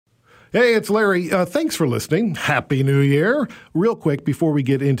Hey, it's Larry. Thanks for listening. Happy New Year. Real quick, before we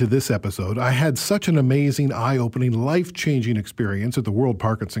get into this episode, I had such an amazing, eye-opening, life-changing experience at the World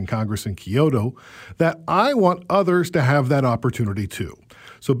Parkinson Congress in Kyoto that I want others to have that opportunity too.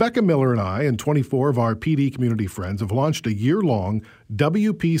 So Becca Miller and I and 24 of our PD community friends have launched a year-long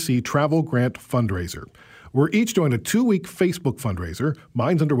WPC travel grant fundraiser. We're each doing a 2-week Facebook fundraiser.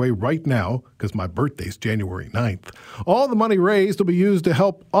 Mine's underway right now because my birthday's January 9th. All the money raised will be used to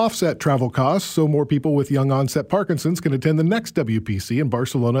help offset travel costs so more people with young onset Parkinson's can attend the next WPC in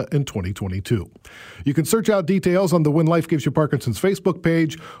Barcelona in 2022. You can search out details on the When Life Gives You Parkinson's Facebook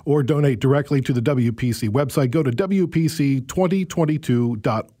page or donate directly to the WPC website. Go to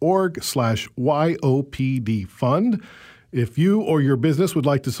WPC2022.org/YOPD fund. If you or your business would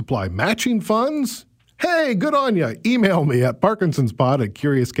like to supply matching funds, hey, good on ya. Email me at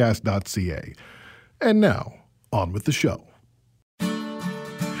parkinsonspod@curiouscast.ca. And now, on with the show.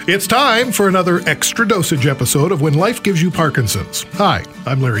 It's time for another extra dosage episode of When Life Gives You Parkinson's. Hi,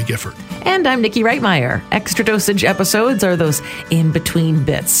 I'm Larry Gifford. And I'm Nikki Reitmeyer. Extra dosage episodes are those in-between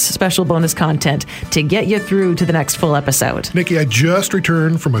bits, special bonus content to get you through to the next full episode. Nikki, I just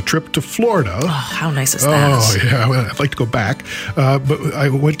returned from a trip to Florida. Oh, how nice is that? Oh, yeah, well, I'd like to go back. But I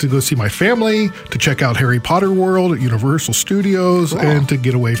went to go see my family, to check out Harry Potter World at Universal Studios, and to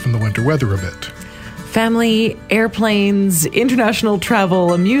get away from the winter weather a bit. Family, airplanes, international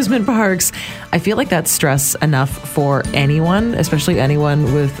travel, amusement parks. I feel like that's stress enough for anyone, especially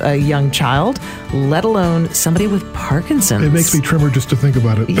anyone with a young child, let alone somebody with Parkinson's. It makes me tremor just to think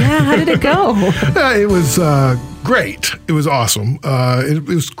about it. Yeah, how did it go? It was great. It was awesome. It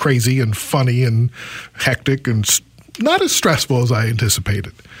was crazy and funny and hectic and not as stressful as I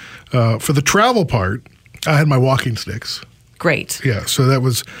anticipated. For the travel part, I had my walking sticks. Great. Yeah, so that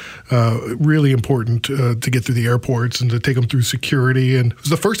was really important to get through the airports and to take them through security. And it was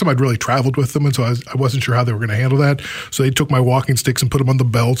the first time I'd really traveled with them, and so I wasn't sure how they were going to handle that. So they took my walking sticks and put them on the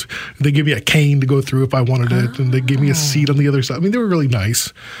belt. They gave me a cane to go through if I wanted it, and they gave me a seat on the other side. I mean, they were really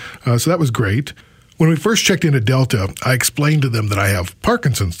nice. So that was great. When we first checked in at Delta, I explained to them that I have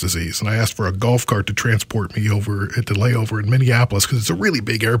Parkinson's disease, and I asked for a golf cart to transport me over at the layover in Minneapolis because it's a really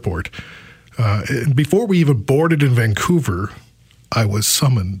big airport. And before we even boarded in Vancouver, I was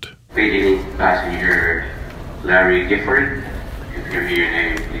summoned. Good evening, passenger Larry Gifford. If you hear your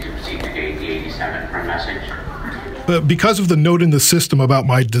name, please proceed to gate 87 for a message. But because of the note in the system about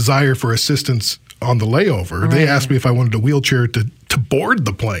my desire for assistance on the layover, They asked me if I wanted a wheelchair to board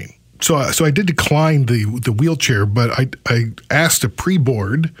the plane. So I did decline the wheelchair, but I asked to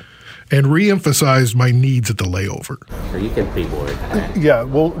pre-board and re-emphasized my needs at the layover. So you can pre-board. Yeah,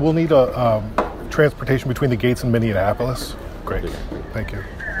 we'll need a transportation between the gates in Minneapolis. Great, thank you.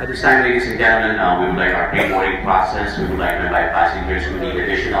 At this time, ladies and gentlemen, we would like our pre-boarding process. We would like to invite passengers who need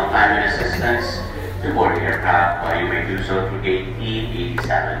additional time and assistance to board the aircraft. You may do so through gate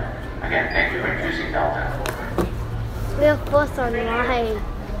E87. Again, thank you for choosing Delta. We're first on line.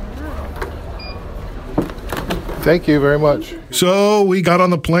 Thank you very much. So we got on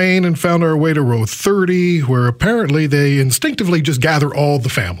the plane and found our way to row 30, where apparently they instinctively just gather all the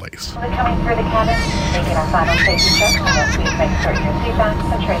families. We're coming through the cabin, making our final safety check. Please make certain your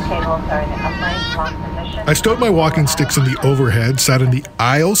seatbelts and tray tables are in the upright lock position. I stowed my walking sticks in the overhead, sat in the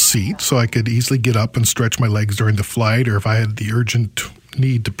aisle seat so I could easily get up and stretch my legs during the flight, or if I had the urgent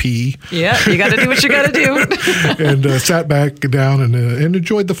need to pee. Yeah, you got to do what you got to do. And sat back down and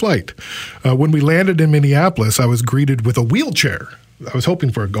enjoyed the flight. When we landed in Minneapolis, I was greeted with a wheelchair. I was hoping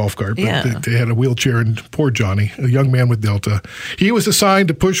for a golf cart, but they had a wheelchair, and poor Johnny, a young man with Delta, he was assigned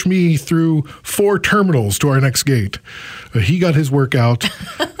to push me through 4 terminals to our next gate. He got his workout.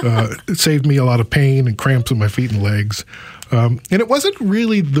 It saved me a lot of pain and cramps in my feet and legs. And it wasn't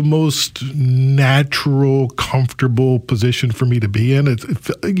really the most natural, comfortable position for me to be in.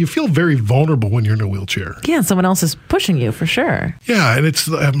 You feel very vulnerable when you're in a wheelchair. Yeah, someone else is pushing you for sure. Yeah, and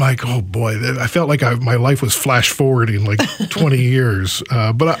I'm like, oh boy, I felt like my life was flash forwarding like 20 years.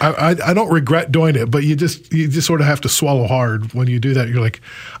 But I don't regret doing it. But you just sort of have to swallow hard when you do that. You're like,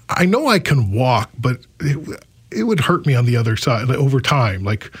 I know I can walk, but it would hurt me on the other side over time.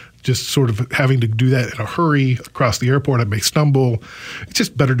 Like, just sort of having to do that in a hurry across the airport. I may stumble. It's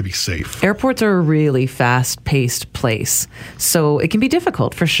just better to be safe. Airports are a really fast-paced place, so it can be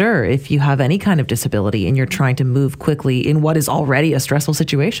difficult for sure if you have any kind of disability and you're trying to move quickly in what is already a stressful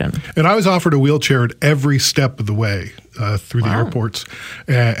situation. And I was offered a wheelchair at every step of the way through the airports,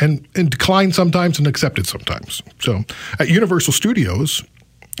 and declined sometimes and accepted sometimes. So at Universal Studios,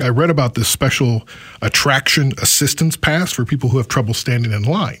 I read about this special attraction assistance pass for people who have trouble standing in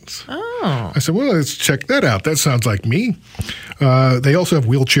lines. Oh. I said, well, let's check that out. That sounds like me. They also have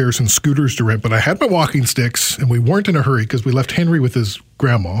wheelchairs and scooters to rent, but I had my walking sticks, and we weren't in a hurry because we left Henry with his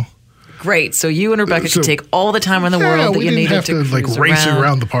grandma. Great. So you and Rebecca could take all the time in the world that you needed to we didn't have to race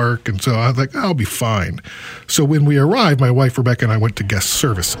around the park, and so I was like, I'll be fine. So when we arrived, my wife Rebecca and I went to guest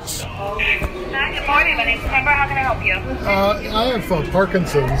services. Good morning. My name's Amber. How can I help you? I have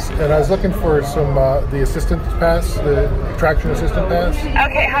Parkinson's, and I was looking for some the assistance pass, the attraction assistant pass.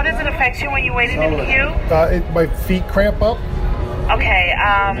 Okay. How does it affect you when you wait in the queue? My feet cramp up. Okay.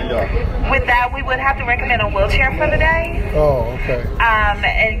 With that, we would have to recommend a wheelchair for the day. Oh, okay.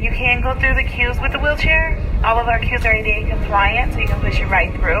 And you can go through the queues with the wheelchair. All of our queues are ADA compliant, so you can push it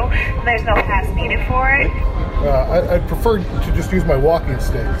right through. There's no pass needed for it. I'd prefer to just use my walking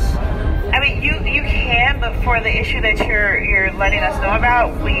sticks. I mean, you can, but for the issue that you're letting us know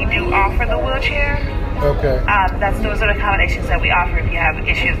about, we do offer the wheelchair. Okay. Those are the accommodations that we offer. If you have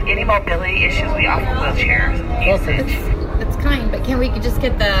issues, any mobility issues, we offer wheelchair usage. That's kind, but can we just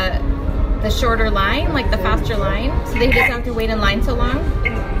get the shorter line, like the faster line, so they just have to wait in line so long?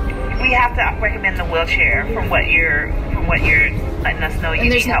 We have to recommend the wheelchair from what you're letting us know you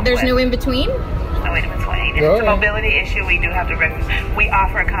need help with. There's no in between? No in between. If it's a mobility issue, we do have to recommend. We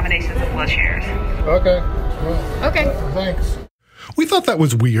offer accommodations of wheelchairs. Okay. Well, okay. Thanks. We thought that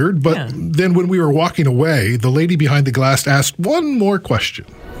was weird, but then when we were walking away, the lady behind the glass asked one more question.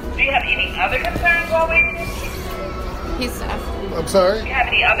 Do you have any other concerns while waiting? I'm sorry? Do you have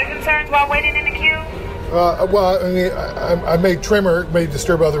any other concerns while waiting in the queue? Well, I mean, I may tremor, may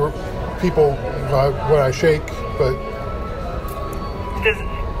disturb other people when I shake, but...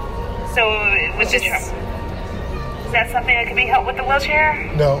 With the tremor, is that something that can be helped with the wheelchair?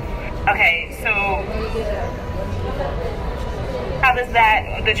 No. Okay, so how does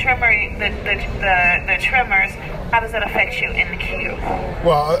that, the tremors, how does that affect you in the queue?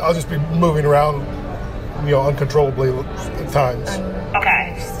 Well, I'll just be moving around, uncontrollably at times.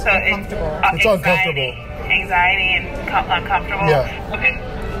 Okay, so it's uncomfortable. Anxiety and uncomfortable? Yeah. Okay.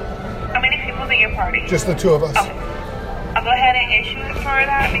 How many people's in your party? Just the two of us. Okay. I'll go ahead and issue it for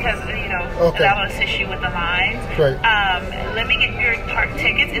that because, that will assist you with the lines. Great. Let me get your park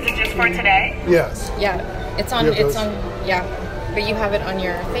tickets. Is it just for today? Yes. Yeah, but you have it on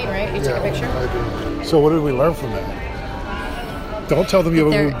your thing, right? You took a picture? I do. So what did we learn from that? Don't tell them you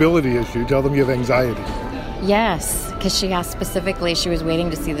have a mobility issue. Tell them you have anxiety. Yes, because she asked specifically, she was waiting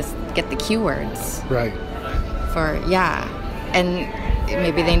to see this, get the keywords. Right. And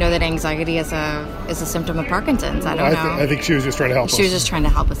maybe they know that anxiety is a symptom of Parkinson's. I don't know. I think she was just trying to help us. She was just trying to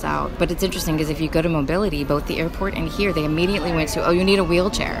help us out. But it's interesting because if you go to mobility, both the airport and here, they immediately went to, you need a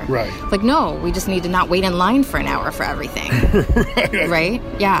wheelchair. Right. Like, no, we just need to not wait in line for an hour for everything. Right?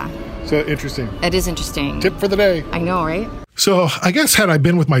 Yeah. So interesting. It is interesting. Tip for the day. I know, right? So I guess had I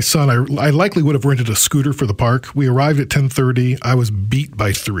been with my son, I likely would have rented a scooter for the park. We arrived at 10:30. I was beat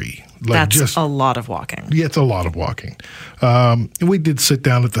by 3. That's a lot of walking. Yeah, it's a lot of walking. We did sit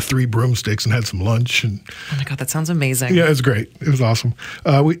down at the 3 Broomsticks and had some lunch. And oh my God, that sounds amazing. Yeah, it was great. It was awesome.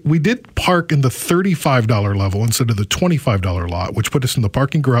 We did park in the $35 level instead of the $25 lot, which put us in the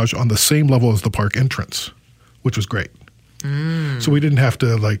parking garage on the same level as the park entrance, which was great. So we didn't have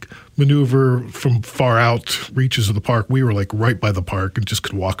to maneuver from far out reaches of the park. We were right by the park and just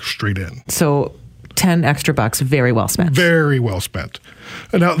could walk straight in. So 10 extra bucks, very well spent. Very well spent.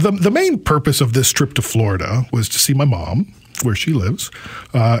 Now, the main purpose of this trip to Florida was to see my mom, where she lives,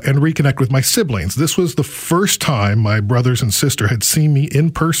 and reconnect with my siblings. This was the first time my brothers and sister had seen me in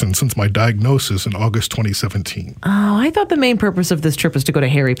person since my diagnosis in August 2017. Oh, I thought the main purpose of this trip was to go to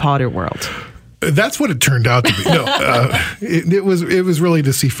Harry Potter World. That's what it turned out to be. No, it was really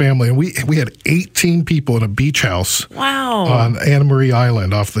to see family, and we had 18 people in a beach house. Wow. On Anna Marie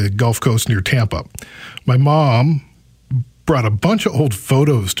Island off the Gulf Coast near Tampa. My mom brought a bunch of old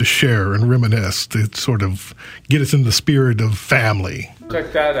photos to share and reminisce to sort of get us in the spirit of family.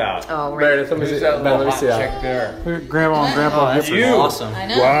 Check that out. Oh, right. Meredith, let me see that. Check there. Grandma and Grandpa. That's awesome. I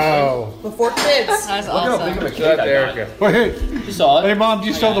know. Wow. Before kids. That's awesome. Look at that, Erica. Wait, You saw it? hey, Mom, do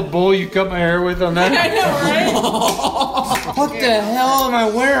you saw the bowl you cut my hair with on that? I know, right? What the hell am I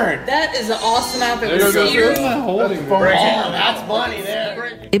wearing? That is an awesome outfit. There With you go. ears. What am I holding? That's funny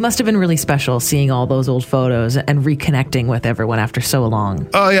there. It must have been really special seeing all those old photos and reconnecting with everyone after so long.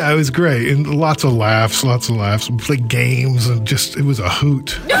 Oh, yeah, it was great. And lots of laughs. We played games, and it was a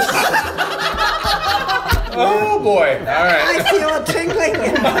hoot. Oh, boy. All right. I feel a tingling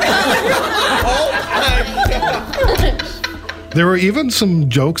in my There were even some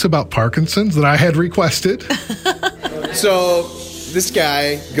jokes about Parkinson's that I had requested. So, this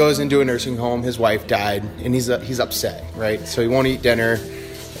guy goes into a nursing home. His wife died, and he's upset, right? So he won't eat dinner.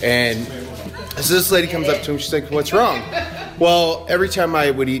 And so this lady comes up to him. She's like, "What's wrong?" Well, every time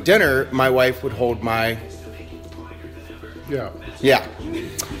I would eat dinner, my wife would hold my... Yeah.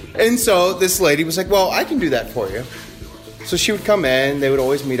 And so this lady was like, "Well, I can do that for you." So she would come in. They would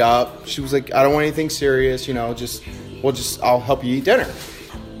always meet up. She was like, "I don't want anything serious, I'll help you eat dinner."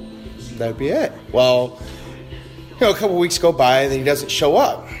 That would be it. Well, a couple weeks go by, then he doesn't show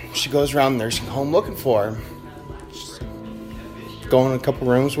up. She goes around the nursing home looking for him. She's going in a couple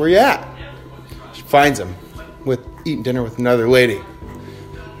rooms. "Where you at?" She finds him eating dinner with another lady.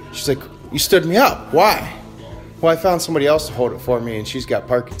 She's like, "You stood me up. Why?" "Well, I found somebody else to hold it for me, and she's got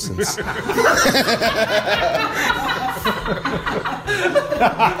Parkinson's."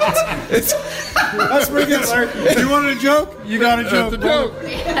 That's pretty good, sir. You wanted a joke? You got a joke.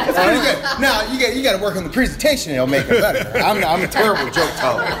 That's pretty good. Now, you got to work on the presentation, and it'll make it better. I'm a terrible joke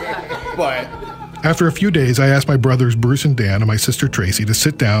teller. But... After a few days, I asked my brothers Bruce and Dan and my sister Tracy to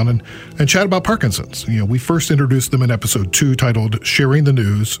sit down and chat about Parkinson's. We first introduced them in episode 2 titled Sharing the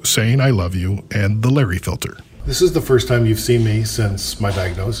News, Saying I Love You, and The Larry Filter. This is the first time you've seen me since my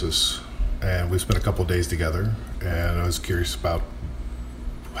diagnosis, and we've spent a couple days together, and I was curious about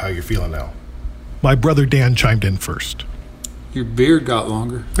how you're feeling now. My brother Dan chimed in first. Your beard got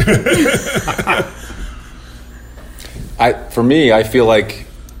longer. For me, I feel like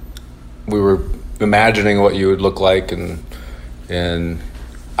we were imagining what you would look like, and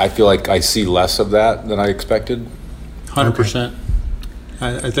I feel like I see less of that than I expected. 100%.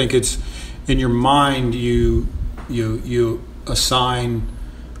 I think it's in your mind. You assign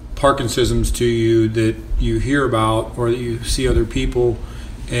Parkinsonisms to you that you hear about or that you see other people,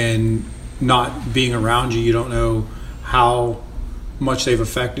 and not being around you don't know how much they've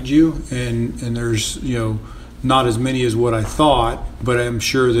affected you, and there's not as many as what I thought, but I'm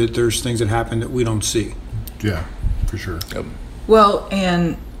sure that there's things that happen that we don't see. Yeah, for sure. Yep. Well,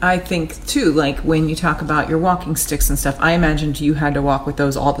 and I think too, like when you talk about your walking sticks and stuff, I imagined you had to walk with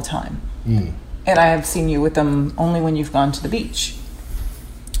those all the time. And I have seen you with them only when you've gone to the beach.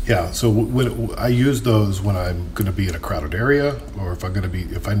 Yeah, so when I use those when I'm going to be in a crowded area, or if I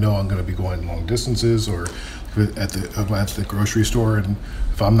know I'm going to be going long distances, or at the grocery store, and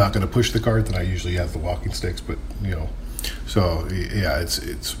if I'm not going to push the cart, then I usually have the walking sticks. But so yeah,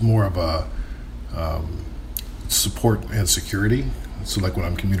 it's more of a support and security. So like when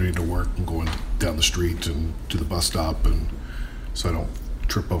I'm commuting to work and going down the street and to the bus stop, and so I don't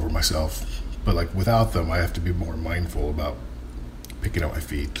trip over myself. But like without them, I have to be more mindful about picking up my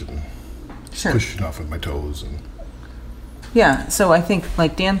feet and pushing off with my toes. And yeah, so I think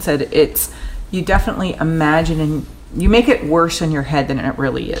like Dan said, you definitely imagine, and you make it worse in your head than it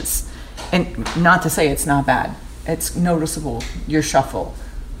really is. And not to say it's not bad. It's noticeable, your shuffle.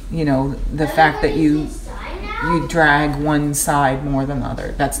 The fact that you drag one side more than the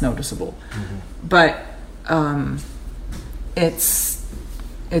other, that's noticeable. But it's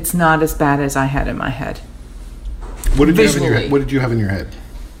not as bad as I had in my head. What did you have in your head?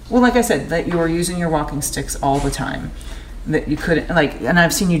 Well, like I said, that you were using your walking sticks all the time. That you couldn't, and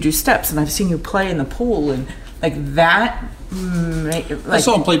I've seen you do steps, and I've seen you play in the pool, and like that. I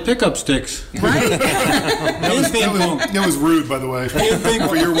saw him play pickup sticks. Right? That was rude, by the way.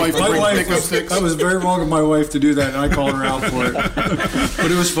 For your wife to bring pickup sticks. That was very wrong of my wife to do that, and I called her out for it.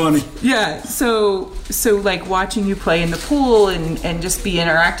 But it was funny. Yeah. So like watching you play in the pool and just be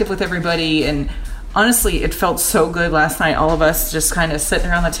interactive with everybody, and honestly, it felt so good last night. All of us just kind of sitting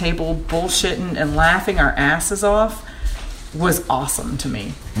around the table, bullshitting and laughing our asses off, was awesome to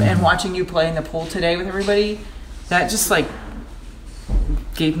me. And watching you play in the pool today with everybody, that just like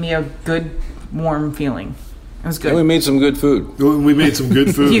gave me a good, warm feeling. It was good. And we made some good food. We made some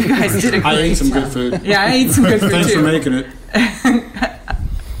good food. You guys did a great job. I ate some good food. Yeah, I ate some good food Thanks too. for making it.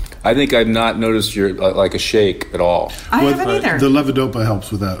 I think I've not noticed your like a shake at all. I haven't either. The levodopa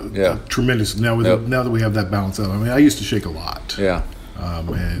helps with that. Yeah. Tremendously. Now that we have that balance out, I mean, I used to shake a lot. Yeah.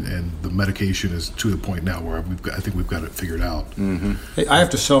 And the medication is to the point now where I think we've got it figured out. Hey, I have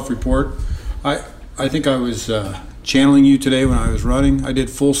to self-report. I think I was channeling you today when I was running. I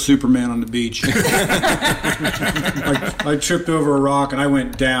did full Superman on the beach. I tripped over a rock and I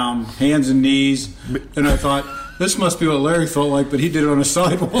went down, hands and knees, and I thought, this must be what Larry felt like, but he did it on a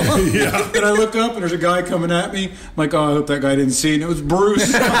sidewalk. Yeah. And I look up and there's a guy coming at me. I'm like, oh, I hope that guy didn't see it. And it was Bruce.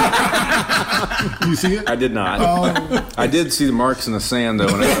 Do you see it? I did not. I did see the marks in the sand, though,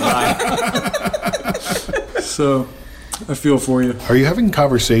 when I went by. So I feel for you. Are you having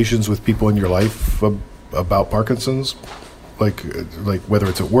conversations with people in your life about Parkinson's like whether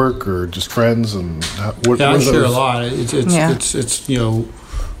it's at work or just friends? And I share a lot. It's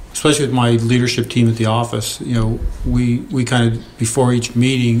especially with my leadership team at the office. We kind of before each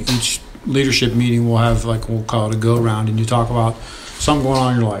leadership meeting, we'll have we'll call it a go around, and you talk about something going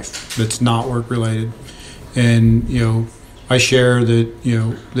on in your life that's not work related, and I share that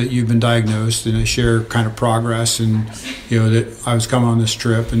that you've been diagnosed, and I share kind of progress, and that I was coming on this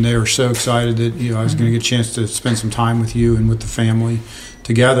trip, and they were so excited that I was going to get a chance to spend some time with you and with the family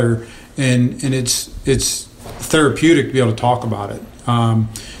together, and it's therapeutic to be able to talk about it,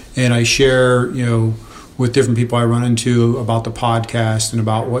 and I share with different people I run into about the podcast and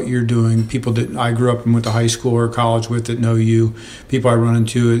about what you're doing, people that I grew up and went to high school or college with that know you, people I run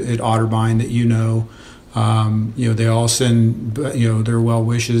into at Otterbein that they all send their well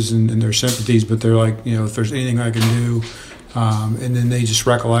wishes and their sympathies, but they're like, if there's anything I can do, and then they just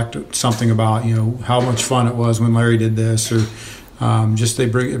recollect something about how much fun it was when Larry did this, or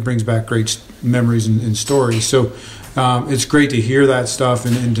it brings back great memories and stories. So it's great to hear that stuff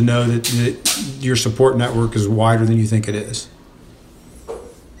and to know that your support network is wider than you think it is.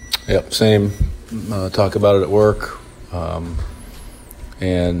 Yep, same. Talk about it at work,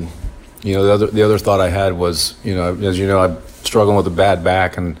 and the other thought I had was, as you know, I'm struggling with a bad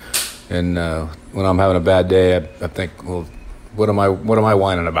back, and when I'm having a bad day, I think, well, what am I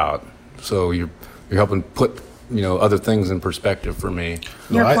whining about? So you're helping put other things in perspective for me.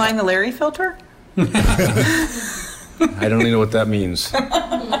 You're applying the Larry filter? I don't even know what that means.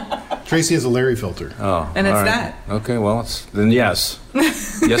 Tracy has a Larry filter. Oh, and it's right. that. Okay, well, then yes.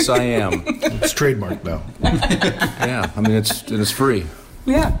 Yes, I am. It's trademarked now. Yeah, I mean, it's free.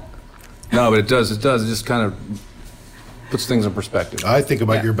 Yeah. No, but it does. It just kind of puts things in perspective. I think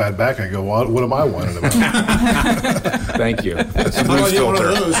about your bad back. I go, what am I whining about? Thank you. That's a good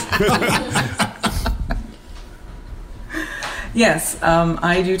filter. Yes,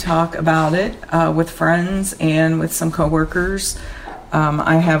 I do talk about it with friends and with some coworkers.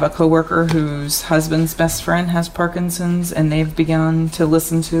 I have a coworker whose husband's best friend has Parkinson's, and they've begun to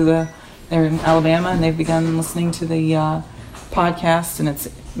listen to they're in Alabama, and they've begun listening to the podcast, and it's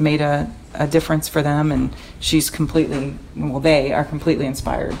made a difference for them, and they are completely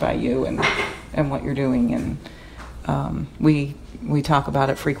inspired by you and what you're doing, and we talk about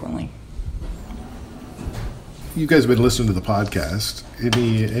it frequently. You guys have been listening to the podcast.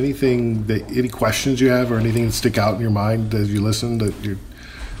 Any questions you have, or anything that stick out in your mind as you listen, that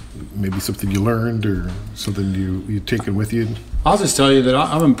maybe something you learned or something you've taken with you? I'll just tell you that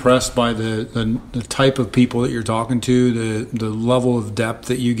I'm impressed by the type of people that you're talking to, the level of depth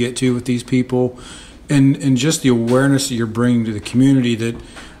that you get to with these people, and just the awareness that you're bringing to the community that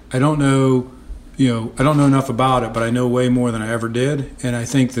I don't know enough about it, but I know way more than I ever did. And I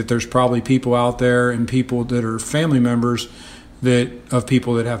think that there's probably people out there and people that are family members of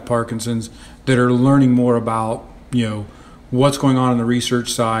people that have Parkinson's that are learning more about, what's going on the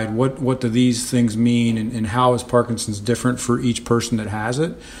research side, what do these things mean, and how is Parkinson's different for each person that has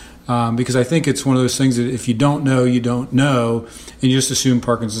it. Because I think it's one of those things that if you don't know, you don't know, and you just assume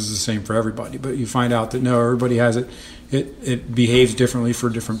Parkinson's is the same for everybody. But you find out that no, everybody has it. It behaves differently for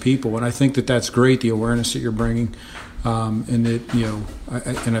different people, and I think that that's great, the awareness that you're bringing, and that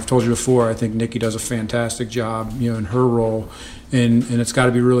and I've told you before, I think Nikki does a fantastic job, in her role, and it's got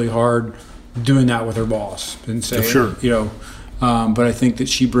to be really hard doing that with her boss and saying, sure. But I think that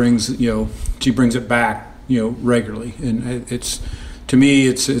she brings it back, regularly, and it's to me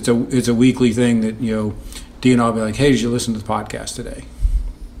it's a weekly thing that Dee and I'll be like, hey, did you listen to the podcast today?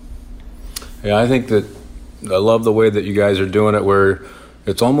 Yeah, I think that. I love the way that you guys are doing it, where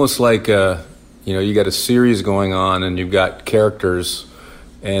it's almost like you got a series going on and you've got characters,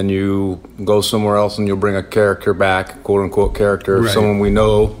 and you go somewhere else and you'll bring a character back, quote unquote character, right. Someone we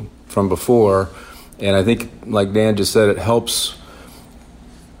know from before, and I think, like Dan just said, it helps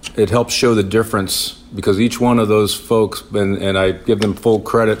show the difference, because each one of those folks, and I give them full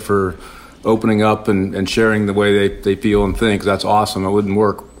credit for opening up and sharing the way they feel and think. That's awesome. It wouldn't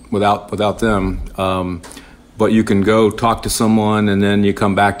work without them. But you can go talk to someone, and then you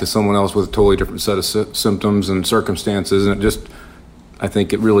come back to someone else with a totally different set of symptoms and circumstances, and I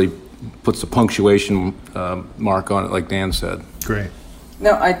think it really puts a punctuation mark on it, like Dan said. Great.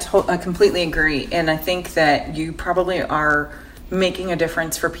 No, I completely agree, and I think that you probably are making a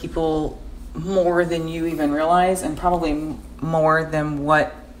difference for people more than you even realize, and probably more than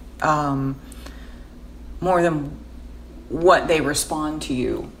what they respond to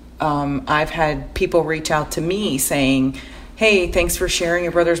you. I've had people reach out to me saying, hey, thanks for sharing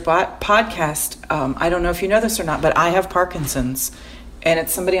your brother's podcast. I don't know if you know this or not, but I have Parkinson's, and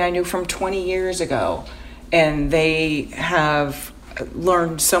it's somebody I knew from 20 years ago. and they have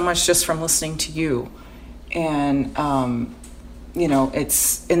learned so much just from listening to you. And you know,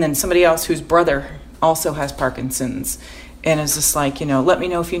 and then somebody else whose brother also has Parkinson's, and is just like, you know, let me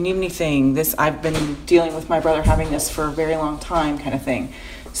know if you need anything. I've been dealing with my brother having this for a very long time, kind of thing.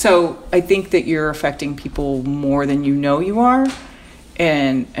 So I think that you're affecting people more than you know you are,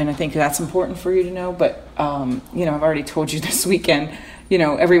 and I think that's important for you to know. But you know, I've already told you this weekend, you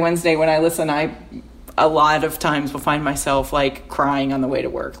know, every Wednesday when I listen, a lot of times will find myself like crying on the way to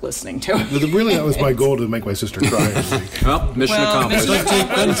work listening to it. But really, that was my goal, to make my sister cry. Well, mission accomplished.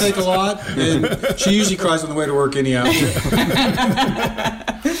 Doesn't take a lot, and she usually cries on the way to work anyhow.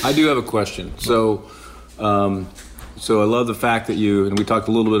 I do have a question. So I love the fact that and we talked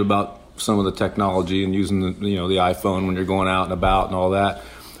a little bit about some of the technology and using the iPhone when you're going out and about and all that.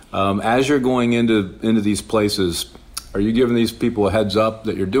 As you're going into these places, are you giving these people a heads up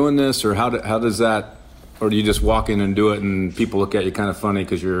that you're doing this, or how does that? Or do you just walk in and do it, and people look at you kind of funny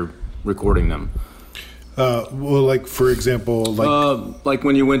because you're recording them? Well, like for example, like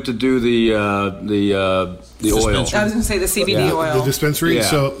when you went to do the oil. I was going to say the CBD oil. The dispensary. Yeah.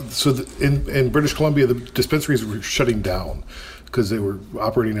 So in British Columbia, the dispensaries were shutting down because they were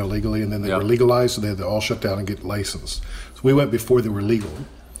operating illegally, and then they were legalized, so they had to all shut down and get licensed. So we went before they were legal.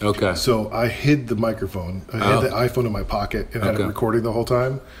 Okay. So I hid the microphone. I had the iPhone in my pocket and had it recording the whole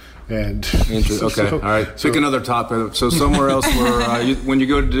time. And okay, all right. Pick another topic. So somewhere else where when you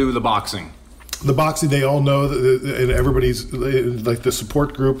go to do the boxing. The boxing, they all know, and everybody's like the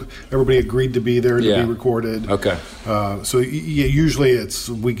support group. Everybody agreed to be there to be recorded. Okay. So usually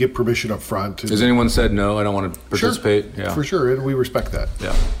we get permission up front. Has anyone said no? I don't want to participate. Sure. Yeah, for sure, and we respect that.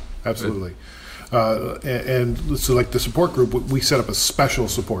 Yeah, absolutely. And so, like the support group, we set up a special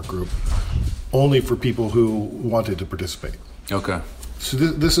support group only for people who wanted to participate. Okay. So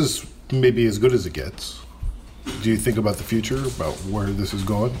this is maybe as good as it gets. Do you think about the future, about where this is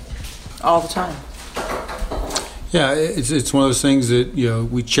going? All the time. Yeah, it's one of those things that, you know,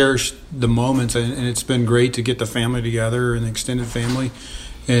 we cherish the moments, and it's been great to get the family together and the extended family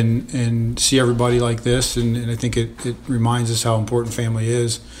and see everybody like this, and I think it reminds us how important family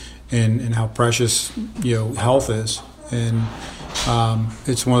is and how precious, you know, health is. And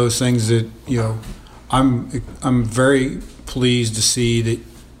it's one of those things that, you know, I'm very pleased to see that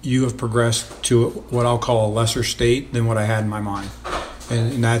you have progressed to what I'll call a lesser state than what I had in my mind,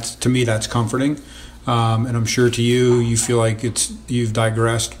 and that's, to me, that's comforting. And I'm sure to you feel like you've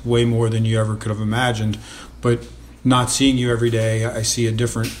digressed way more than you ever could have imagined. But not seeing you every day, I see a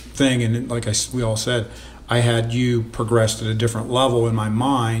different thing. And like we all said, I had you progressed at a different level in my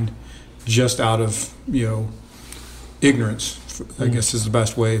mind, just out of, you know, ignorance, I guess is the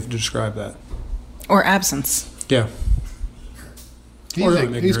best way to describe that. Or absence. Yeah.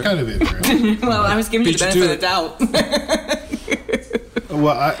 He's kind of ignorant. Well, I was giving you the benefit of the doubt.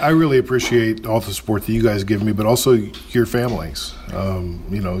 Well, I really appreciate all the support that you guys give me, but also your families. You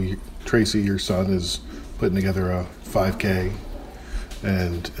know, Tracy, your son, is putting together a 5K,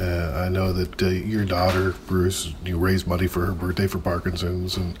 and I know that your daughter, Bruce, you raised money for her birthday for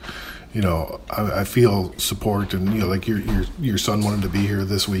Parkinson's, and you know, I feel support, and you know, like your son wanted to be here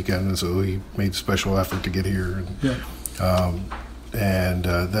this weekend, and so he made special effort to get here, and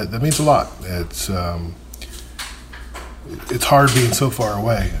that means a lot. It's hard being so far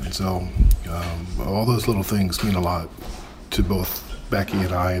away, and so all those little things mean a lot to both Becky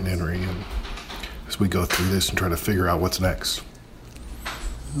and I and Henry, and as we go through this and try to figure out what's next.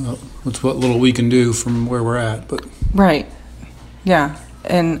 Well, that's what little we can do from where we're at, but right, yeah,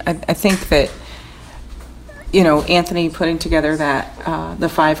 and I think that, you know, Anthony putting together that the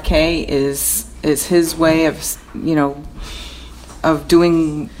 5K is his way of, you know, of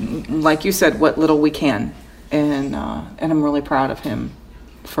doing, like you said, what little we can. And I'm really proud of him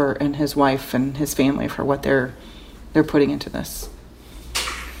and his wife and his family for what they're putting into this.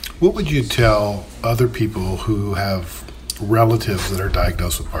 What would you tell other people who have relatives that are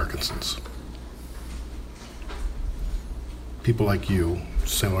diagnosed with Parkinson's? People like you,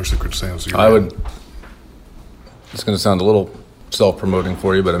 similar circumstances. It's going to sound a little self-promoting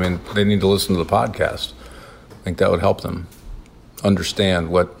for you, but I mean, they need to listen to the podcast. I think that would help them understand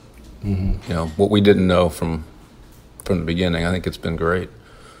what, you know, what we didn't know from the beginning. I think it's been great.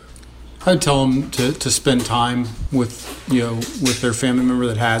 I'd tell them to spend time with, you know, with their family member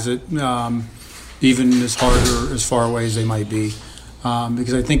that has it, even as hard or as far away as they might be,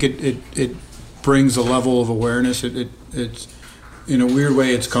 because I think it brings a level of awareness. It's in a weird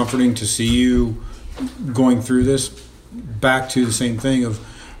way, it's comforting to see you going through this. Back to the same thing of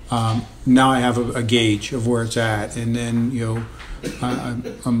now I have a gauge of where it's at, and then, you know,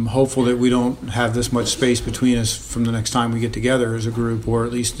 I'm hopeful that we don't have this much space between us from the next time we get together as a group, or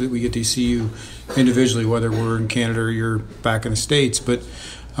at least that we get to see you individually, whether we're in Canada or you're back in the States. But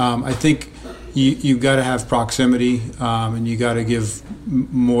I think you've got to have proximity, and you got to give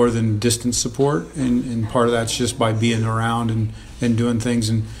more than distance support, and part of that's just by being around and doing things,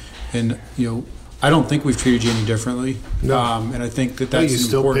 and I don't think we've treated you any differently. No. And I think that's important. You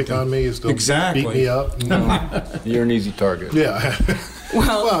still pick on me. You still beat me up. You're an easy target. Yeah.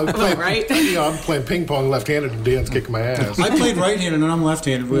 Well, right? I'm playing ping pong left-handed and Dan's kicking my ass. I played right-handed and I'm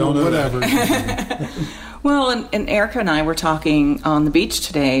left-handed. We all know whatever. Well, and Erica and I were talking on the beach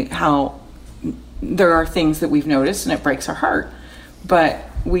today how there are things that we've noticed and it breaks our heart. But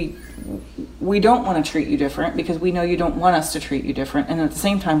we don't want to treat you different because we know you don't want us to treat you different, and at the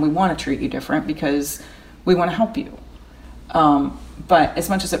same time we want to treat you different because we want to help you. But as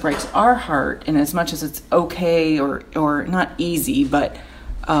much as it breaks our heart, and as much as it's okay or not easy, but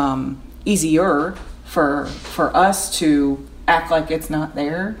easier for us to act like it's not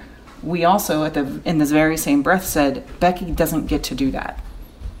there, we also in this very same breath said Becky doesn't get to do that.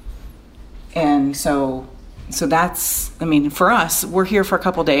 And so that's, I mean, for us, we're here for a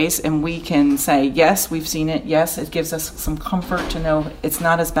couple days and we can say, yes, we've seen it. Yes, it gives us some comfort to know it's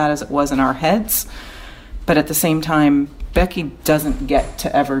not as bad as it was in our heads. But at the same time, Becky doesn't get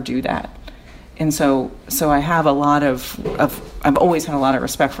to ever do that. And so I have a lot of I've always had a lot of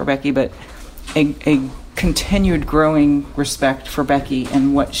respect for Becky, but a continued growing respect for Becky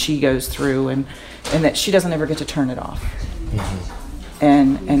and what she goes through, and that she doesn't ever get to turn it off. Mm-hmm.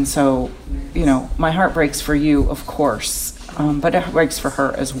 And so, my heart breaks for you, of course, but it breaks for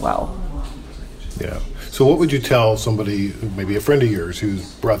her as well. Yeah. So what would you tell somebody, maybe a friend of yours,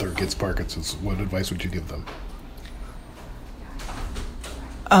 whose brother gets Parkinson's? What advice would you give them?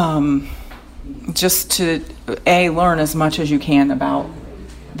 Just to, learn as much as you can about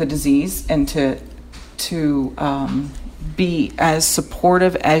the disease, and to be as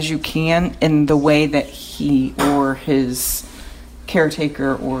supportive as you can in the way that he or his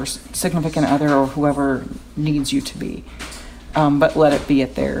caretaker or significant other or whoever needs you to be, but let it be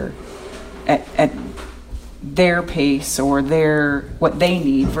at their pace or what they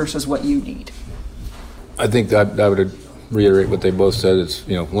need versus what you need. I think that I would reiterate what they both said. It's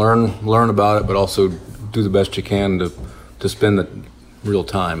learn about it, but also do the best you can to spend the real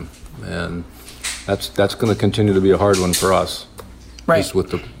time, and that's going to continue to be a hard one for us, right? Just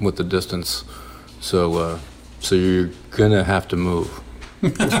with the distance. So you're gonna have to move.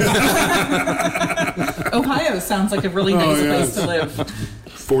 Ohio sounds like a really nice place to live.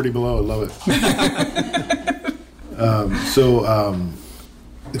 40 below, I love it.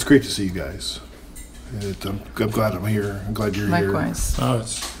 It's great to see you guys. I'm glad I'm here. I'm glad you're Likewise. here.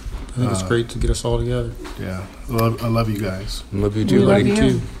 Likewise. I think it's great to get us all together. Yeah, I love you guys. I love you too. We love you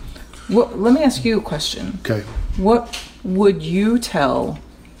too. Well, let me ask you a question. Okay. What would you tell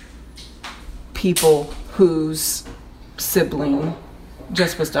people whose sibling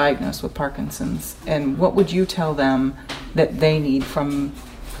just was diagnosed with Parkinson's, and what would you tell them that they need from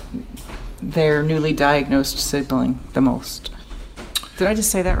their newly diagnosed sibling the most? Did I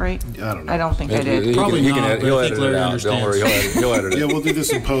just say that right? I don't know. I don't think I did. Probably not. He'll edit it out. Don't worry, he'll edit it. Yeah, we'll do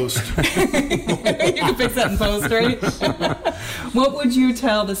this in post. You can fix that in post, right? What would you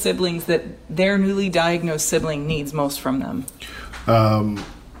tell the siblings that their newly diagnosed sibling needs most from them?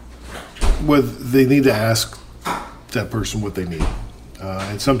 Well, they need to ask that person what they need.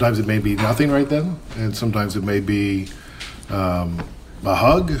 And sometimes it may be nothing right then, and sometimes it may be a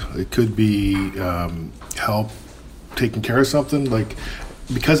hug. It could be help taking care of something. Like,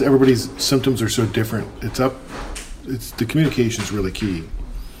 because everybody's symptoms are so different, the communication is really key.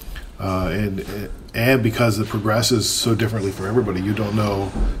 And because it progresses so differently for everybody, you don't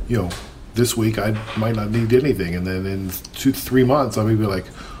know, this week I might not need anything, and then in 2-3 months I may be like,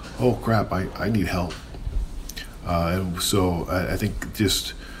 oh crap, I need help. And so I think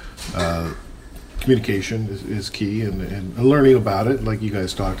just communication is key, and learning about it, like you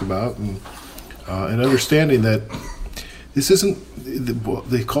guys talked about, and understanding that this isn't,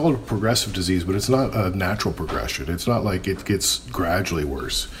 they call it a progressive disease, but it's not a natural progression. It's not like it gets gradually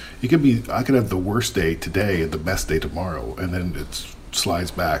worse. I could have the worst day today and the best day tomorrow, and then it slides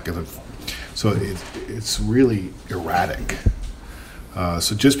back. So it's really erratic.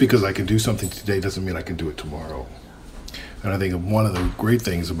 So just because I can do something today doesn't mean I can do it tomorrow. And I think one of the great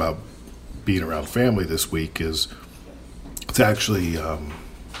things about being around family this week is it's actually,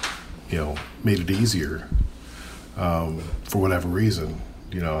 made it easier for whatever reason.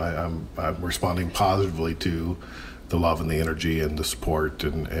 I'm responding positively to the love and the energy and the support,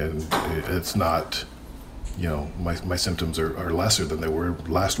 and it's not, my symptoms are lesser than they were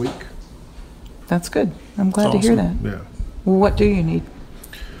last week. That's good. I'm glad to hear that. Yeah. What do you need?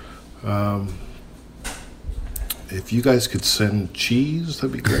 If you guys could send cheese,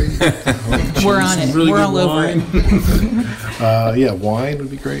 that'd be great. We're on it. We're all over it. Wine would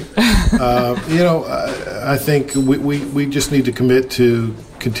be great. I think we just need to commit to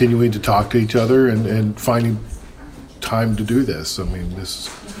continuing to talk to each other and finding time to do this. I mean, it's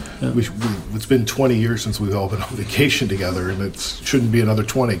been 20 years since we've all been on vacation together, and it shouldn't be another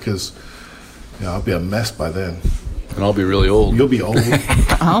 20 because I'll be a mess by then. And I'll be really old. You'll be old.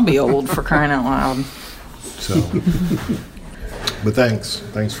 I'll be old, for crying out loud. So, but thanks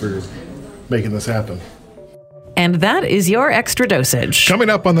for making this happen. And that is your extra dosage.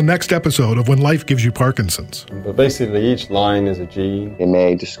 Coming up on the next episode of When Life Gives You Parkinson's. But basically, each line is a gene. They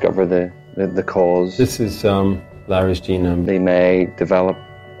may discover the cause. This is Larry's genome. They may develop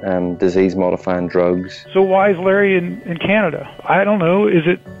disease-modifying drugs. So why is Larry in Canada? I don't know. Is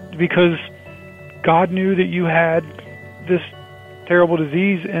it because God knew that you had this terrible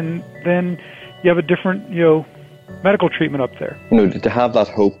disease, and then you have a different, medical treatment up there? To have that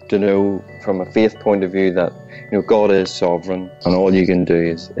hope, to know from a faith point of view that, God is sovereign, and all you can do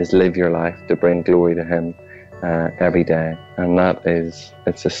is live your life to bring glory to Him every day. And it's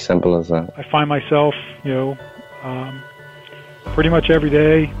as simple as that. I find myself, pretty much every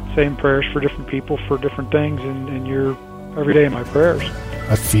day saying prayers for different people for different things, and you're every day in my prayers.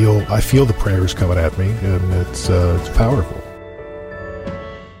 I feel the prayers coming at me, and it's powerful.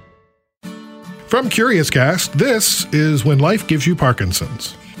 From Curious Cast, this is When Life Gives You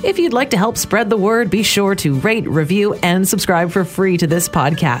Parkinson's. If you'd like to help spread the word, be sure to rate, review, and subscribe for free to this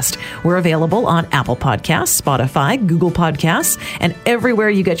podcast. We're available on Apple Podcasts, Spotify, Google Podcasts, and everywhere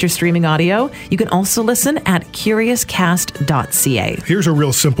you get your streaming audio. You can also listen at curiouscast.ca. Here's a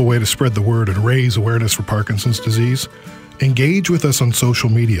real simple way to spread the word and raise awareness for Parkinson's disease. Engage with us on social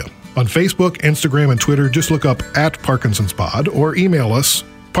media. On Facebook, Instagram, and Twitter, just look up @ParkinsonsPod or email us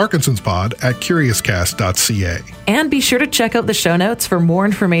parkinsonspod@curiouscast.ca. And be sure to check out the show notes for more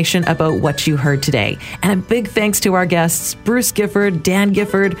information about what you heard today. And a big thanks to our guests, Bruce Gifford, Dan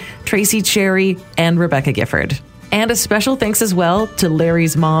Gifford, Tracy Cherry, and Rebecca Gifford. And a special thanks as well to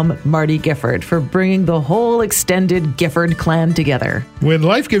Larry's mom, Marty Gifford, for bringing the whole extended Gifford clan together. When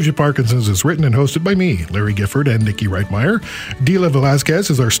Life Gives You Parkinson's is written and hosted by me, Larry Gifford, and Nikki Reitmeyer. Dila Velazquez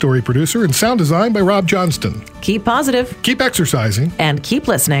is our story producer, and sound design by Rob Johnston. Keep positive. Keep exercising. And keep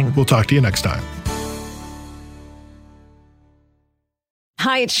listening. We'll talk to you next time.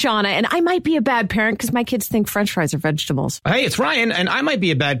 Hi, it's Shauna, and I might be a bad parent because my kids think French fries are vegetables. Hey, it's Ryan, and I might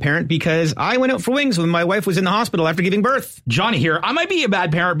be a bad parent because I went out for wings when my wife was in the hospital after giving birth. Johnny here. I might be a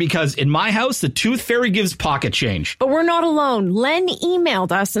bad parent because in my house, the tooth fairy gives pocket change. But we're not alone. Len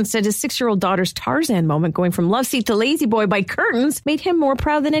emailed us and said his 6-year-old daughter's Tarzan moment going from love seat to lazy boy by curtains made him more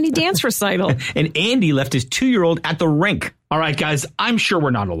proud than any dance recital. And Andy left his 2-year-old at the rink. All right, guys, I'm sure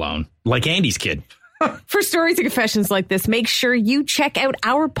we're not alone. Like Andy's kid. For stories and confessions like this, make sure you check out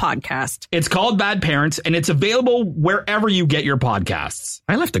our podcast. It's called Bad Parents, and it's available wherever you get your podcasts.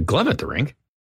 I left a glove at the rink.